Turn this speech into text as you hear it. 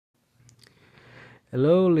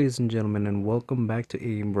Hello, ladies and gentlemen, and welcome back to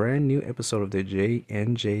a brand new episode of the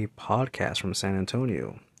J&J podcast from San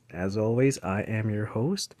Antonio. As always, I am your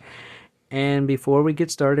host. And before we get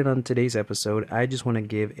started on today's episode, I just want to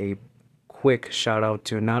give a quick shout out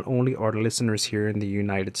to not only our listeners here in the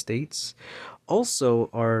United States, also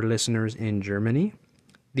our listeners in Germany,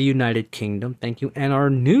 the United Kingdom, thank you, and our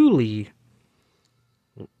newly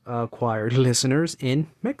acquired listeners in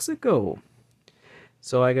Mexico.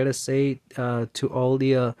 So I gotta say to all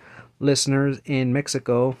the listeners in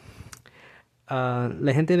Mexico,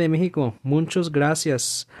 la gente de México, muchas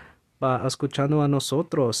gracias por escuchando a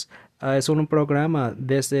nosotros. Es un programa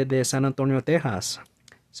desde de San Antonio, Texas.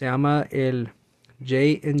 Se llama el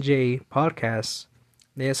J&J Podcast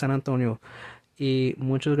de San Antonio. Y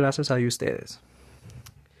muchas gracias a ustedes.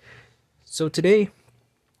 So today,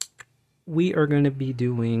 we are going to be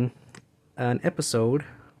doing an episode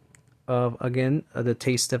of the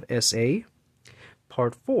Taste of SA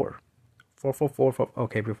part 4. 4.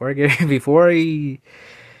 Okay, before I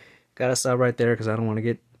gotta stop right there because I don't want to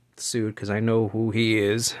get sued because I know who he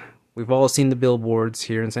is. We've all seen the billboards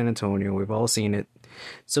here in San Antonio. We've all seen it.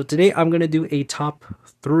 So today I'm gonna do a top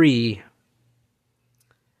 3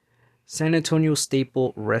 San Antonio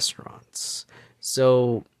staple restaurants.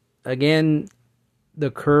 So again,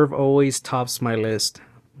 the curve always tops my list,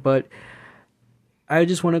 but I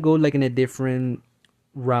just want to go like in a different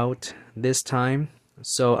route this time.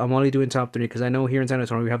 So I'm only doing top 3 because I know here in San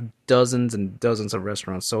Antonio we have dozens and dozens of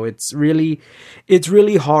restaurants. So it's really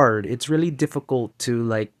hard. It's really difficult to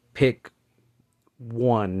like pick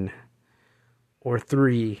 1 or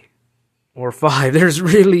 3 or 5. There's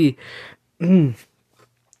really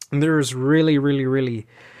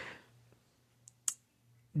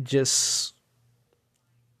just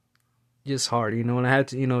hard, and I had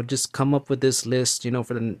to, just come up with this list,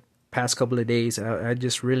 for the past couple of days. I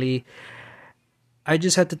just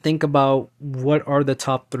had to think about what are the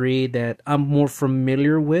top 3 that I'm more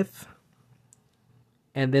familiar with.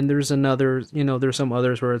 And then there's there's some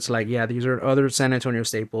others where it's like, yeah, these are other San Antonio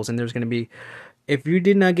staples. And there's going to be, if you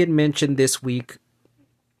did not get mentioned this week,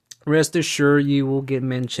 rest assured you will get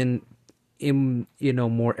mentioned in,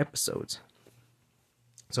 more episodes.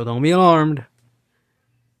 So don't be alarmed.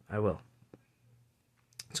 I will.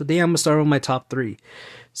 So today I'm going to start with my top 3.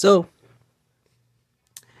 So,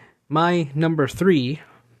 my number 3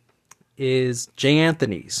 is J.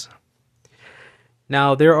 Anthony's.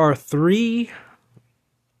 Now, there are 3,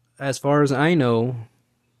 as far as I know,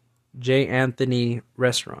 J. Anthony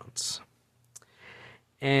restaurants.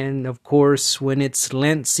 And, of course, when it's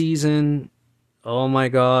Lent season, oh my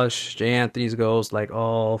gosh, J. Anthony's goes like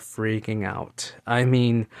all freaking out. I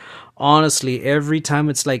mean, honestly, every time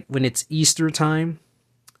it's like when it's Easter time,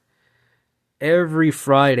 every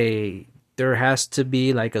Friday there has to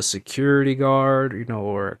be like a security guard,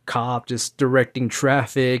 or a cop just directing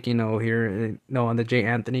traffic, here, on the J.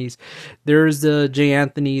 Anthony's. There's the J.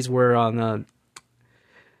 Anthony's where on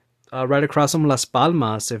right across from Las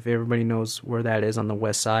Palmas, if everybody knows where that is, on the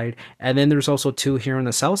west side. And then there's also 2 here on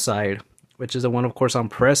the south side, which is the one, of course, on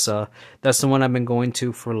Presa. That's the one I've been going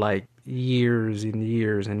to for like years and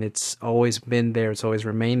years, and it's always been there. It's always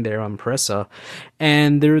remained there on Presa.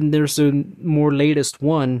 And there's a more latest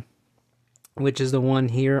one, which is the one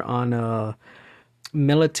here on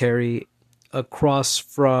Military, across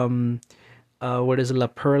from what is it, La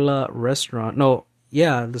Perla restaurant? No,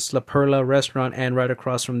 yeah, this La Perla restaurant, and right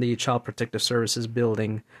across from the Child Protective Services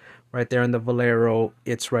building, right there in the Valero.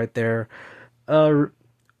 It's right there.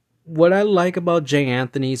 What I like about J.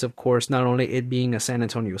 Anthony's, of course, not only it being a San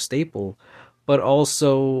Antonio staple, but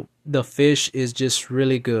also the fish is just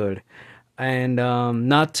really good. And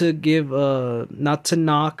not to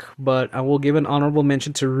knock, but I will give an honorable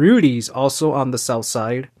mention to Rudy's, also on the south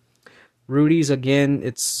side. Rudy's, again,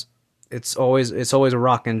 it's always a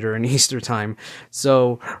rockin' during Easter time.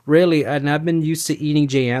 So really, and I've been used to eating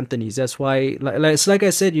J. Anthony's. That's why, it's like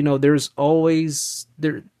I said, there's always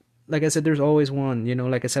there. Like I said, there's always one,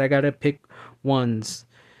 like I said, I gotta pick ones.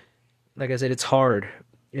 Like I said, it's hard,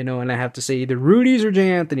 and I have to say either Rudy's or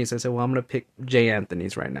J. Anthony's. I said, well, I'm gonna pick J.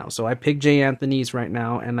 Anthony's right now. So I picked J. Anthony's right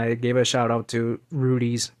now, and I gave a shout out to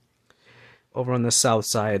Rudy's over on the south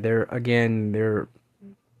side. It's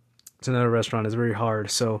another restaurant. It's very hard.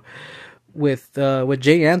 So with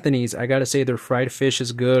J. Anthony's, I gotta say their fried fish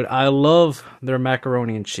is good. I love their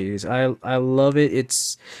macaroni and cheese. I love it.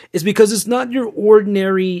 It's because it's not your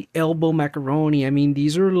ordinary elbow macaroni. I mean,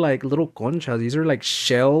 these are like little conchas. These are like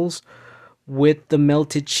shells with the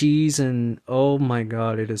melted cheese, and oh my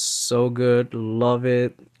god, it is so good. Love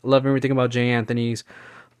it. Love everything about J. Anthony's.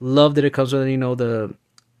 Love that it comes with,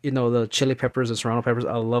 the chili peppers, the serrano peppers.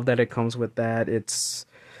 I love that it comes with that. It's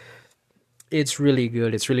really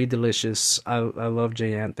good. It's really delicious. I love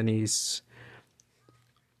J. Anthony's.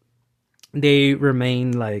 They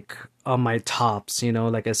remain like on my tops.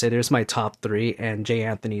 Like I said, there's my top three, and J.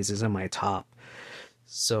 Anthony's is in my top.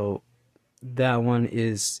 So that one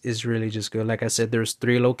is really just good. Like I said, there's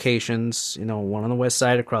three locations. One on the west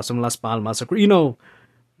side across from Las Palmas.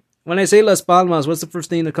 When I say Las Palmas, what's the first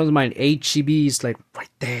thing that comes to mind? HEB's like right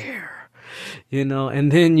there.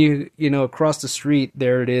 And then across the street,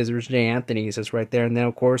 there it is. There's J. Anthony's. It's right there. And then,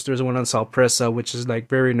 of course, there's one on Salpresa, which is like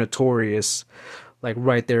very notorious, like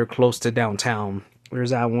right there close to downtown.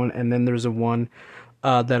 There's that one. And then there's a one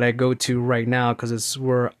that I go to right now because it's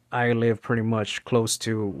where I live, pretty much close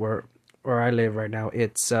to where I live right now.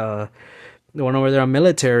 It's the one over there on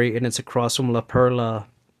Military, and it's across from La Perla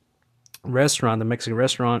restaurant, the Mexican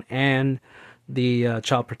restaurant, and the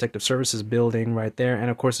Child Protective Services building right there. And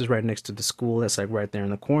of course, it's right next to the school that's like right there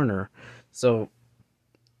in the corner. So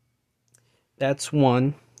that's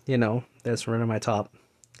one, that's right on my top.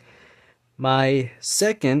 My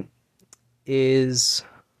second is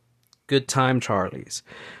Good Time Charlie's.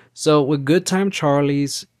 So with Good Time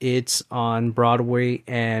Charlie's, it's on Broadway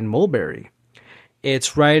and Mulberry.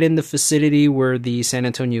 It's right in the vicinity where the San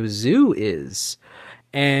Antonio Zoo is.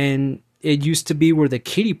 And it used to be where the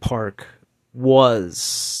kiddie park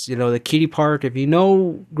was. The kiddie park, if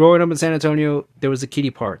growing up in San Antonio, there was a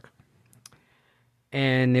kiddie park.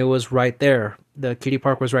 And it was right there. The kiddie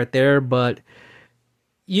park was right there, but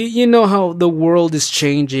you know how the world is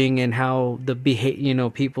changing and how the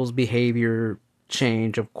people's behavior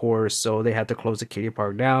change, of course, so they had to close the kiddie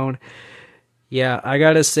park down. Yeah, I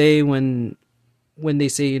gotta say, when they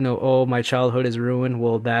say, oh, my childhood is ruined,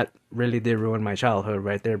 well, that really did ruin my childhood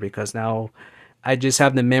right there, because now I just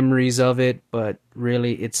have the memories of it, but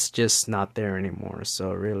really it's just not there anymore.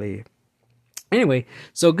 So really, anyway,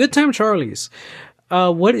 so Good Time Charlie's.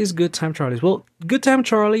 What is Good Time Charlie's? Well, Good Time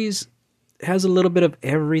Charlie's has a little bit of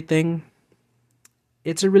everything.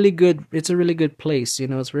 It's a really good place.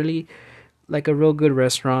 It's really like a real good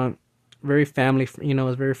restaurant. Very family,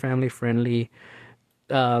 it's very family friendly.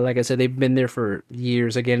 Like I said, they've been there for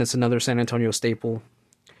years. Again, it's another San Antonio staple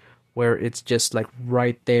where it's just like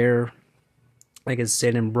right there. Like I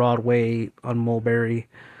said, in Broadway on Mulberry.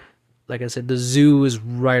 Like I said, the zoo is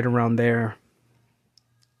right around there.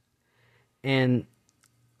 And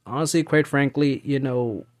honestly, quite frankly,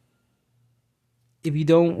 if you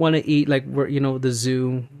don't want to eat like where, the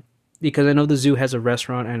zoo, because I know the zoo has a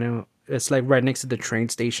restaurant. I know it's like right next to the train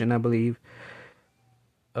station, I believe.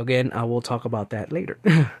 Again, I will talk about that later.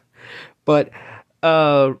 But,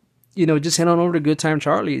 just head on over to Good Time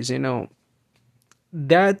Charlie's,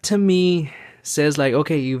 That to me says like,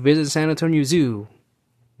 okay, you visit San Antonio Zoo.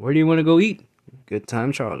 Where do you want to go eat? Good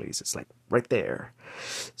Time Charlie's. It's like right there.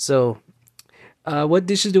 So, what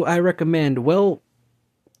dishes do I recommend? Well,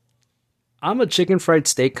 I'm a chicken fried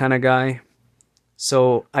steak kind of guy.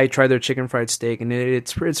 So I tried their chicken fried steak, and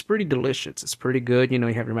it's pretty delicious. It's pretty good. You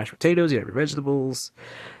have your mashed potatoes, you have your vegetables.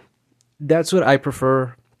 That's what I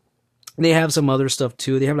prefer. They have some other stuff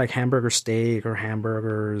too. They have like hamburger steak or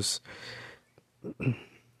hamburgers,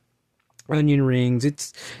 onion rings.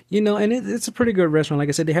 It's and it's a pretty good restaurant. Like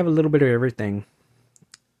I said, they have a little bit of everything,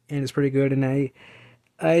 and it's pretty good. And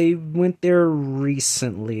I went there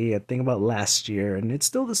recently, I think about last year, and it's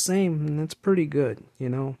still the same, and it's pretty good.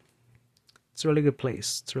 It's a really good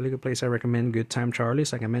place. It's a really good place. I recommend Good Time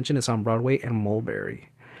Charlie's. Like I mentioned, it's on Broadway and Mulberry.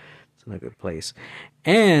 It's a good place.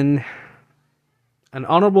 And an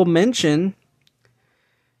honorable mention,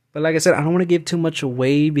 but like I said, I don't want to give too much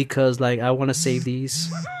away because like I want to save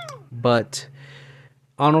these. But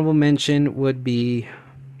honorable mention would be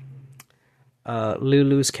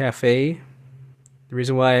Lulu's Cafe. The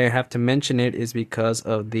reason why I have to mention it is because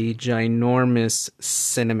of the ginormous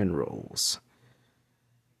cinnamon rolls.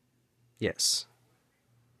 Yes.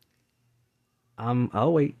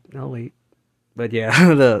 I'll wait. But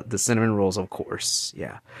yeah, the cinnamon rolls, of course.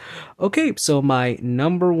 Yeah. Okay, so my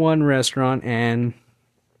number one restaurant, and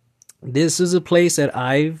this is a place that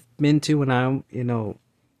I've been to when I'm,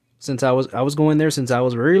 since I was going there since I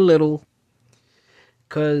was very little.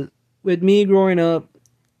 'Cause with me growing up,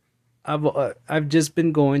 I've just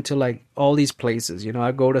been going to like all these places.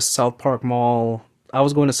 I go to South Park Mall. I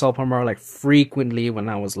was going to South Park Mall like frequently when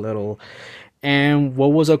I was little. And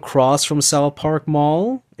what was across from South Park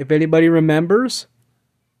Mall, if anybody remembers?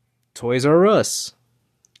 Toys R Us.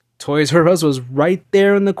 Toys R Us was right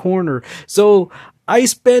there in the corner. So I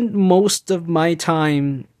spent most of my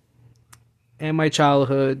time and my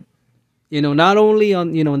childhood, not only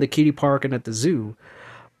on, in the kiddie park and at the zoo,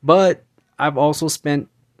 but I've also spent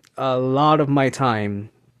a lot of my time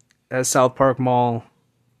at South Park Mall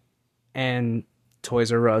and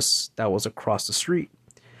Toys R Us that was across the street.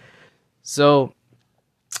 So,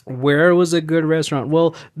 where was a good restaurant?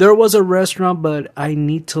 Well, there was a restaurant, but I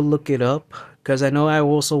need to look it up because I know I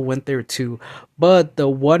also went there too. But the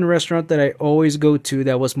one restaurant that I always go to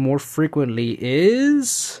that was more frequently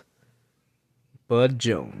is Bud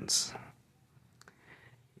Jones.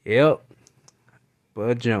 Yep,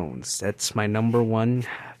 Bud Jones. That's my number one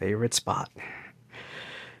favorite spot.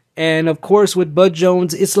 And of course, with Bud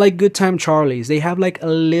Jones, it's like Good Time Charlie's. They have like a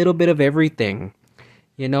little bit of everything,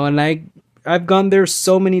 and I've gone there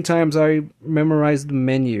so many times. I memorized the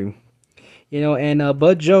menu, and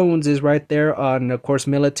Bud Jones is right there on, of course,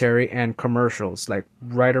 military and commercials, like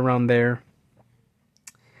right around there.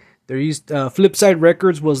 There used Flipside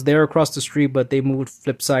Records was there across the street, but they moved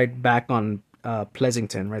Flipside back on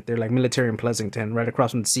Pleasanton, right there, like military and Pleasanton, right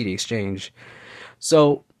across from the CD Exchange.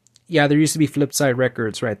 So yeah, there used to be Flipside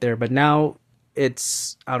Records right there, but now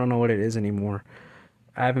I don't know what it is anymore.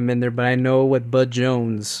 I haven't been there, but I know with Bud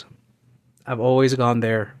Jones, I've always gone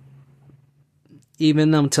there.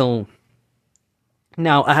 Even until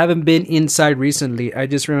now, I haven't been inside recently. I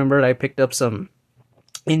just remembered I picked up some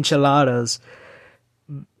enchiladas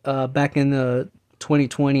back in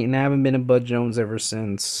 2020, and I haven't been to Bud Jones ever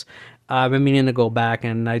since. I've been meaning to go back,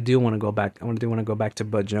 and I do want to go back. I do want to go back to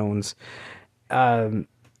Bud Jones.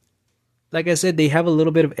 Like I said, they have a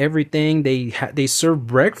little bit of everything. They serve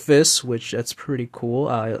breakfast, which that's pretty cool.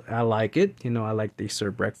 I like it. I like they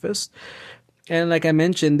serve breakfast. And like I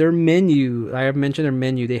mentioned, their menu. I have mentioned their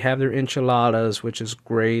menu. They have their enchiladas, which is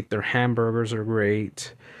great. Their hamburgers are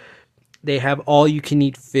great. They have all you can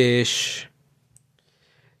eat fish.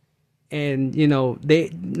 And they,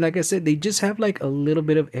 like I said, they just have like a little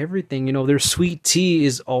bit of everything. Their sweet tea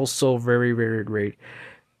is also very, very great.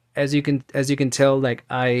 As you can tell, like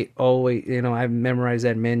I always, I've memorized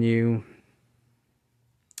that menu.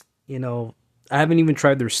 I haven't even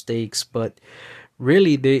tried their steaks, but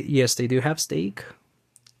really, they do have steak.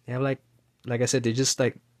 They have like I said, they just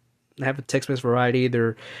like have a Tex-Mex variety.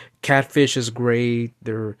 Their catfish is great.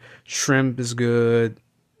 Their shrimp is good.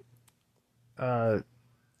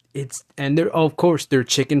 And of course their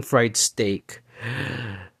chicken fried steak.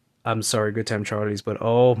 I'm sorry, Good Time Charlie's, but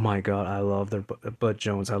oh my god, I love their Bud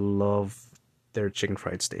Jones. I love their chicken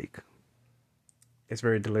fried steak. It's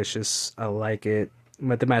very delicious. I like it.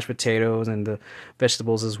 With the mashed potatoes and the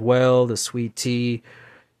vegetables as well, the sweet tea.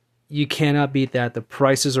 You cannot beat that. The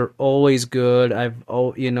prices are always good.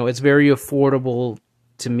 It's very affordable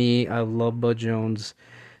to me. I love Bud Jones.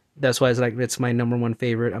 That's why it's my number one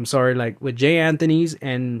favorite. I'm sorry, like with J. Anthony's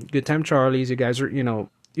and Good Time Charlie's, you guys are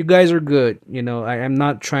good. I am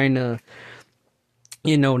not trying to,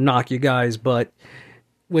 knock you guys, but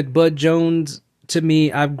with Bud Jones, to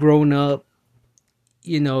me, I've grown up,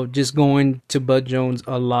 just going to Bud Jones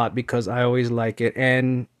a lot because I always like it.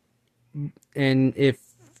 And if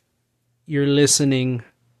you're listening,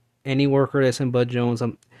 any worker that's in Bud Jones,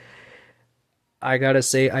 I gotta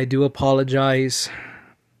say, I do apologize.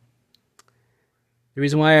 The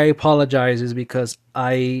reason why I apologize is because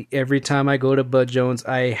every time I go to Bud Jones,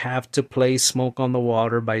 I have to play Smoke on the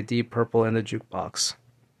Water by Deep Purple in the jukebox.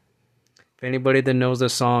 If anybody that knows the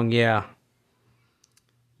song, yeah.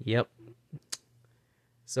 Yep.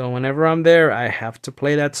 So whenever I'm there, I have to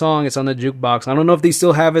play that song. It's on the jukebox. I don't know if they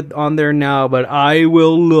still have it on there now, but I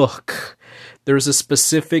will look. There's a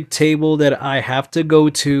specific table that I have to go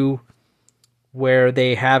to where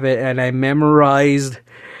they have it, and I memorized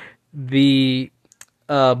the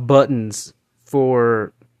buttons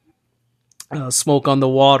for Smoke on the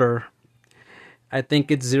Water. I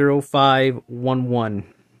think it's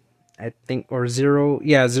 0511. I think, or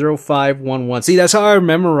 0511. See, that's how I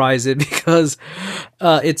memorize it because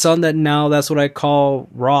it's on that now. That's what I call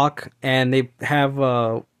rock. And they have,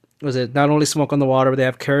 not only Smoke on the Water, but they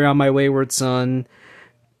have Carry On My Wayward Son,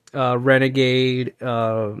 Renegade,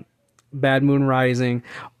 Bad Moon Rising,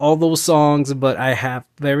 all those songs. But I have,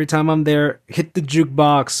 every time I'm there, hit the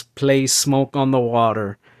jukebox, play Smoke on the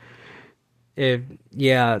Water.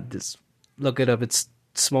 Just look it up. It's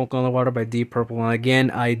Smoke on the Water by Deep Purple. And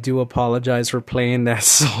again, I do apologize for playing that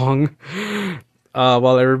song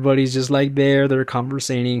while everybody's just like they're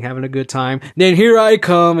conversating, having a good time. Then here I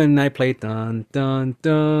come and I play dun dun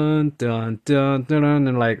dun dun dun dun, dun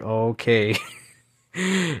and like, okay.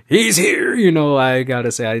 He's here, I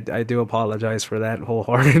gotta say, I do apologize for that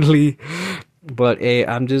wholeheartedly. But hey,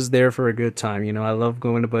 I'm just there for a good time. I love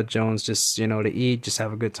going to Bud Jones just, to eat, just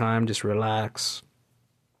have a good time, just relax.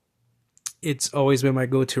 It's always been my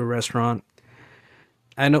go-to restaurant.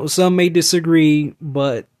 I know some may disagree,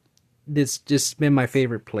 but this just been my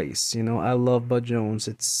favorite place. You know, I love Bud Jones.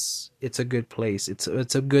 It's a good place. It's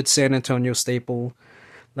a good San Antonio staple.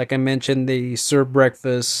 Like I mentioned, they serve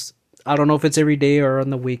breakfast. I don't know if it's every day or on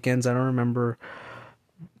the weekends. I don't remember,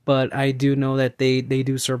 but I do know that they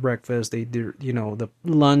do serve breakfast. They do, you know, the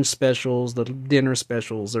lunch specials, the dinner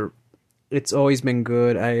specials. Are It's always been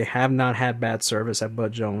good. I have not had bad service at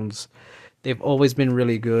Bud Jones. They've always been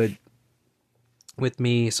really good with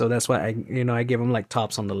me, so that's why I give them like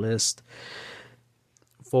tops on the list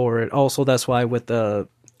for it. Also, that's why with the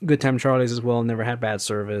Good Time Charlie's as well, never had bad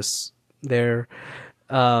service there.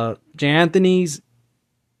 J. Anthony's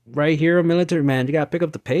right here, a military man. You gotta pick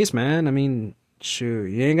up the pace, man. I mean, shoot,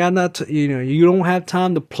 you ain't got not. You don't have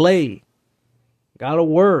time to play. Gotta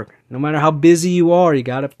work. No matter how busy you are, you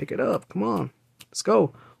gotta pick it up. Come on, let's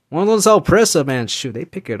go. One of those El Presa, man. Shoot, they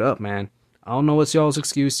pick it up, man. I don't know what's y'all's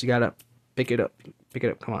excuse. You gotta pick it up. Pick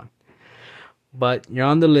it up. Come on. But you're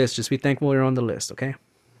on the list. Just be thankful you're on the list, okay?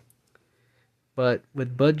 But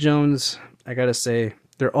with Bud Jones, I gotta say,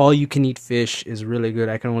 their all-you-can-eat fish is really good.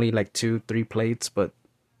 I can only eat like 2-3 plates, but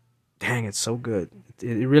dang, it's so good.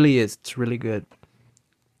 It really is. It's really good.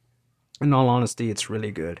 In all honesty, it's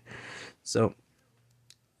really good. So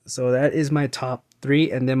that is my top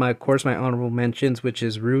 3, and then of course my honorable mentions, which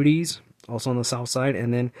is Rudy's, also on the south side,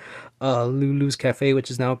 and then Lulu's Cafe,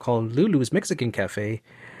 which is now called Lulu's Mexican Cafe.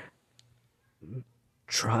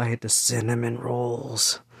 Try the cinnamon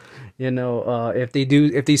rolls. If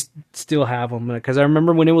they still have them, because I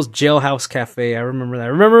remember when it was Jailhouse Cafe. I remember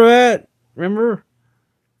that. Remember?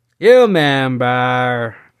 Yeah, man,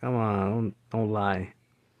 bar. Come on, don't lie.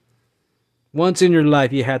 Once in your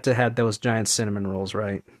life, you had to have those giant cinnamon rolls,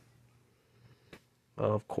 right?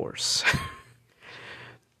 Of course.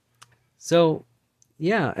 So,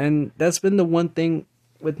 yeah, and that's been the one thing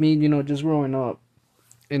with me, just growing up.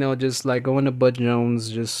 Just like going to Bud Jones,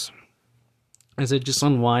 just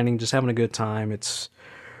unwinding, just having a good time. It's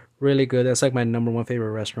really good. That's like my number one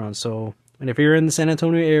favorite restaurant. So, and if you're in the San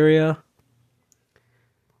Antonio area,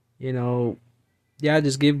 yeah,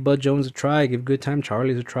 just give Bud Jones a try. Give Good Time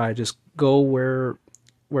Charlie's a try. Just go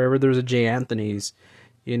wherever there's a J. Anthony's.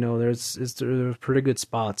 There's pretty good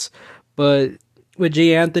spots. But with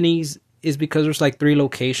J. Anthony's is because there's like 3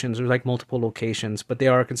 locations. There's like multiple locations, but they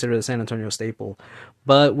are considered a San Antonio staple.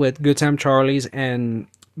 But with Good Time Charlie's and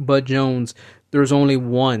Bud Jones, there's only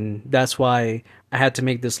one. That's why I had to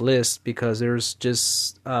make this list, because there's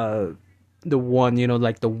just the one,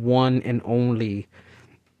 like the one and only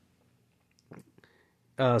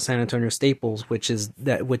San Antonio staples, which is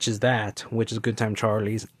Good Time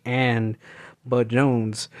Charlie's and Bud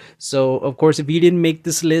Jones. So of course, if you didn't make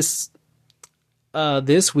this list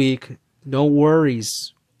this week, no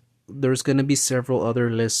worries. There's gonna be several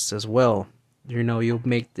other lists as well. You'll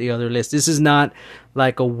make the other list. This is not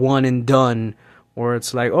like a one and done, or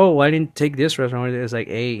it's like, oh, I didn't take this restaurant. It's like,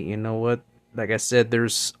 hey, you know what? Like I said,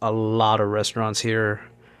 there's a lot of restaurants here.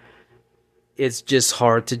 It's just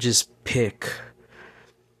hard to just pick.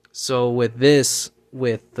 So with this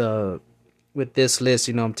list,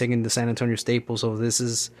 I'm taking the San Antonio staples. So this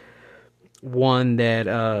is one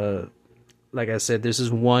that, like I said, this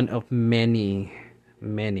is one of many.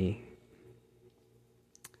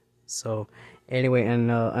 So anyway,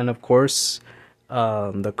 and of course,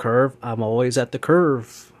 the Curve. I'm always at the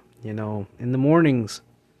Curve. In the mornings.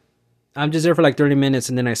 I'm just there for like 30 minutes,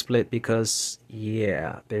 and then I split because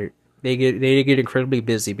they get incredibly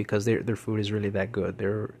busy because their food is really that good.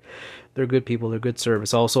 They're good people. They're good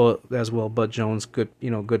service. Also, as well, Bud Jones, good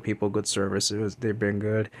good people, good service. They've been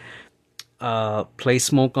good. Play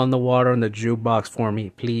Smoke on the Water on the jukebox for me,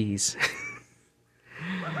 please.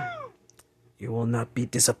 You will not be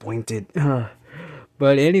disappointed.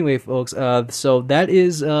 But anyway, folks, so that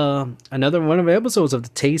is another one of the episodes of the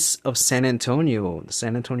Taste of San Antonio, the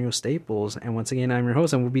San Antonio staples. And once again, I'm your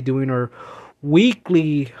host, and we'll be doing our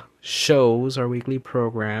weekly shows, our weekly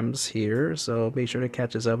programs here. So make sure to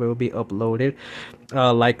catch us up. It will be uploaded.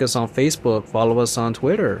 Like us on Facebook, follow us on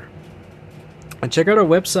Twitter, and check out our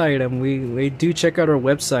website. And we do check out our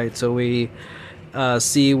website, so we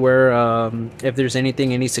see where if there's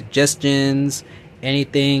any suggestions,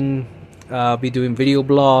 anything. I'll be doing video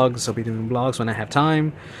blogs. I'll be doing blogs when I have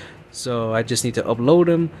time. So I just need to upload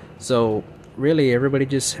them. So really, everybody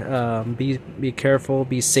just be careful,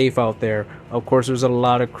 be safe out there. Of course, there's a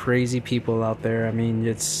lot of crazy people out there. I mean,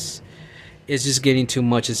 it's just getting too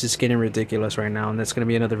much. It's just getting ridiculous right now. And that's going to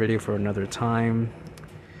be another video for another time.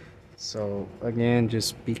 So again,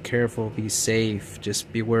 just be careful, be safe. Just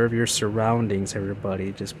be aware of your surroundings,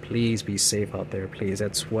 everybody. Just please be safe out there, please.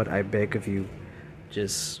 That's what I beg of you.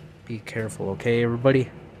 Just be careful, okay, everybody?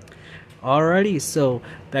 Alrighty, so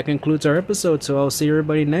that concludes our episode. So I'll see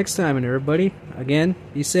everybody next time, and everybody, again,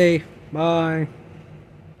 be safe. Bye.